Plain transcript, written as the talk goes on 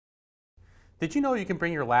Did you know you can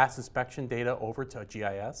bring your last inspection data over to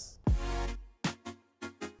GIS?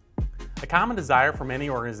 A common desire for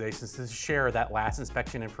many organizations is to share that last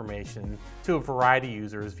inspection information to a variety of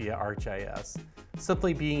users via ArcGIS.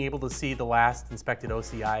 Simply being able to see the last inspected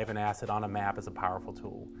OCI of an asset on a map is a powerful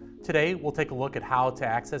tool. Today, we'll take a look at how to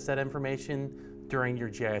access that information during your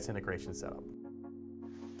GIS integration setup.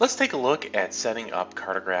 Let's take a look at setting up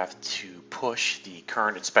Cartograph to push the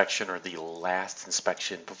current inspection or the last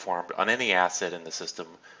inspection performed on any asset in the system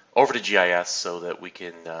over to GIS so that we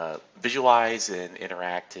can visualize and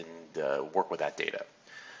interact and work with that data.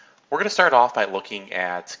 We're going to start off by looking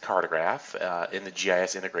at Cartograph in the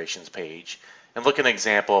GIS integrations page and look at an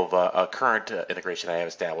example of a current integration I have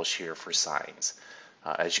established here for signs.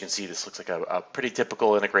 As you can see, this looks like a pretty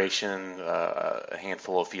typical integration, a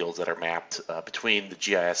handful of fields that are mapped between the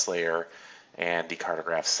GIS layer and the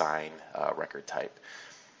Cartograph sign record type.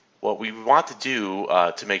 What we want to do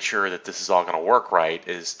to make sure that this is all going to work right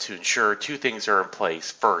is to ensure two things are in place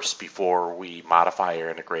first before we modify our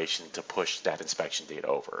integration to push that inspection data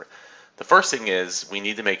over. The first thing is we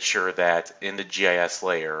need to make sure that in the GIS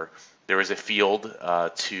layer there is a field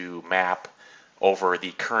to map over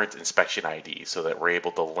the current inspection ID so that we're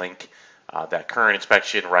able to link that current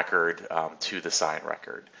inspection record to the sign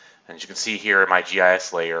record. And as you can see here in my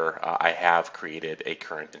GIS layer, I have created a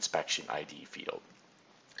current inspection ID field.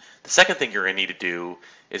 The second thing you're going to need to do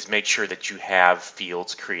is make sure that you have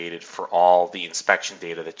fields created for all the inspection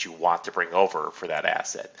data that you want to bring over for that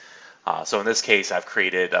asset. So in this case, I've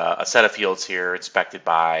created a set of fields here: inspected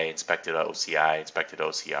by, inspected OCI, inspected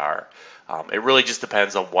OCR. It really just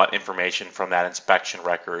depends on what information from that inspection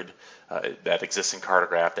record that exists in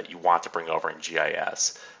Cartograph that you want to bring over in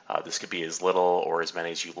GIS. This could be as little or as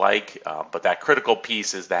many as you like, but that critical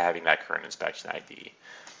piece is having that current inspection ID.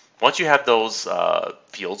 Once you have those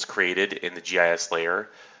fields created in the GIS layer,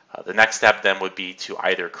 the next step then would be to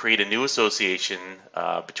either create a new association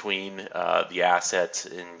between the asset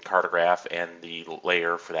in Cartograph and the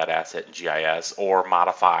layer for that asset in GIS, or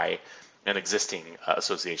modify an existing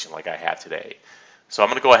association like I have today. So I'm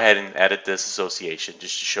going to go ahead and edit this association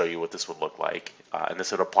just to show you what this would look like, and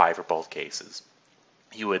this would apply for both cases.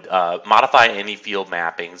 You would modify any field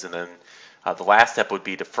mappings, and then the last step would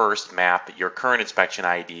be to first map your current inspection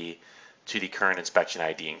ID to the current inspection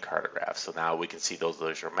ID in Cartograph. So now we can see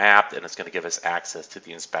those are mapped, and it's going to give us access to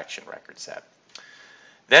the inspection record set.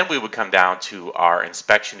 Then we would come down to our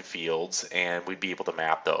inspection fields, and we'd be able to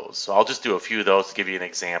map those. So I'll just do a few of those to give you an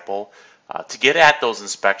example. To get at those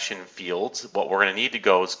inspection fields, what we're going to need to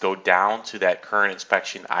go is go down to that current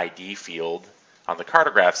inspection ID field on the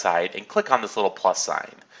Cartograph side and click on this little plus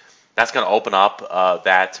sign. That's going to open up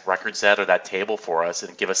that record set or that table for us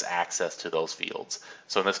and give us access to those fields.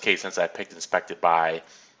 So in this case, since I picked inspected by,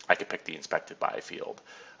 I could pick the inspected by field.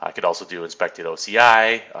 I could also do inspected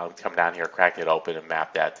OCI, come down here, crack it open, and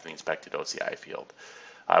map that to the inspected OCI field.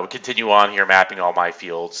 I would continue on here mapping all my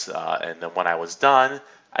fields, and then when I was done,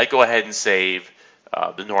 I'd go ahead and save.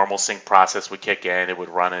 The normal sync process would kick in. It would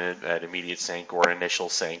run an immediate sync or an initial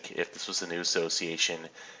sync if this was a new association,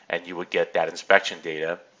 and you would get that inspection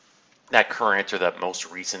data, that current or that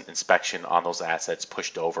most recent inspection on those assets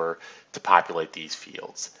pushed over to populate these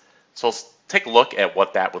fields. So let's take a look at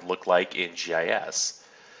what that would look like in GIS.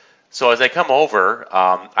 So as I come over,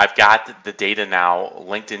 I've got the data now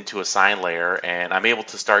linked into a sign layer, and I'm able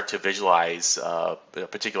to start to visualize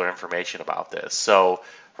particular information about this. So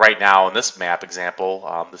right now in this map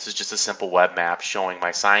example, this is just a simple web map showing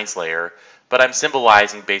my signs layer, but I'm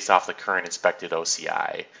symbolizing based off the current inspected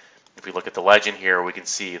OCI. If we look at the legend here, we can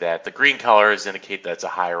see that the green colors indicate that it's a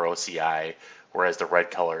higher OCI, whereas the red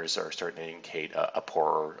colors are starting to indicate a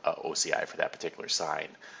poorer OCI for that particular sign.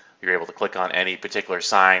 You're able to click on any particular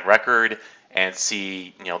sign record and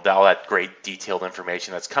see, all that great detailed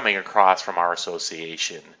information that's coming across from our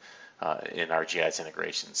association in our GIS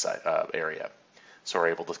integration site, area. So we're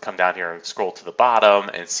able to come down here and scroll to the bottom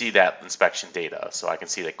and see that inspection data. So I can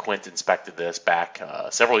see that Quint inspected this back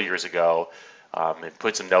several years ago. And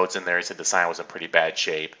put some notes in there. He said the sign was in pretty bad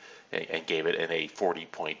shape and gave it in a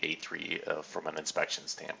 40.83 from an inspection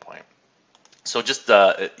standpoint. So just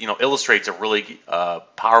illustrates a really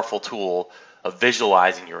powerful tool of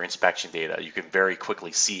visualizing your inspection data. You can very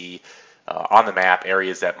quickly see on the map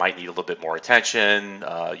areas that might need a little bit more attention.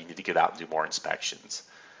 You need to get out and do more inspections.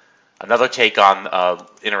 Another take on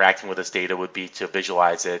interacting with this data would be to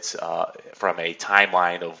visualize it from a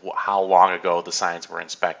timeline of how long ago the signs were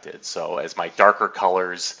inspected. So as my darker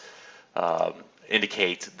colors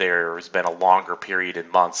indicate, there's been a longer period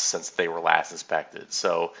in months since they were last inspected.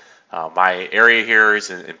 So my area here is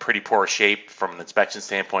in pretty poor shape from an inspection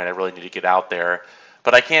standpoint. I really need to get out there.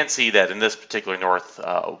 But I can see that in this particular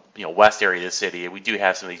west area of the city, we do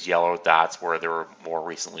have some of these yellow dots where they were more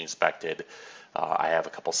recently inspected. I have a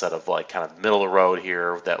couple set of like kind of middle of the road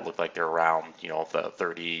here that look like they're around, the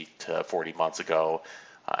 30 to 40 months ago.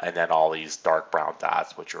 And then all these dark brown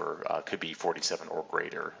dots, which are could be 47 or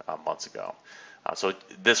greater months ago. So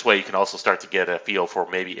this way you can also start to get a feel for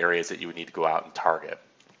maybe areas that you would need to go out and target.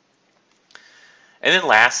 And then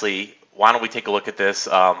lastly, why don't we take a look at this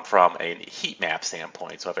from a heat map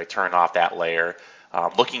standpoint. So if I turn off that layer,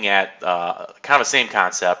 looking at kind of the same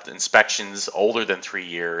concept, inspections older than 3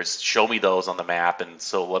 years, show me those on the map, and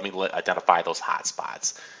so let me identify those hot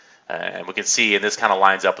spots. And we can see, and this kind of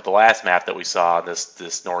lines up with the last map that we saw in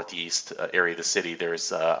this northeast area of the city.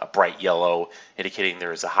 There's a bright yellow indicating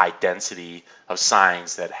there's a high density of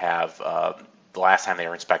signs that have the last time they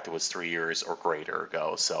were inspected was 3 years or greater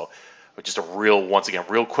ago. So just a once again,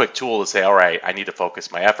 real quick tool to say, all right, I need to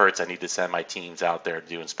focus my efforts. I need to send my teams out there to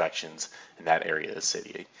do inspections in that area of the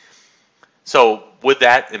city. So with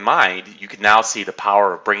that in mind, you can now see the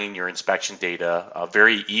power of bringing your inspection data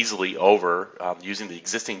very easily over using the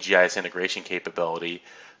existing GIS integration capability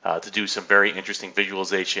to do some very interesting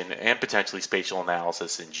visualization and potentially spatial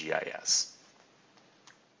analysis in GIS.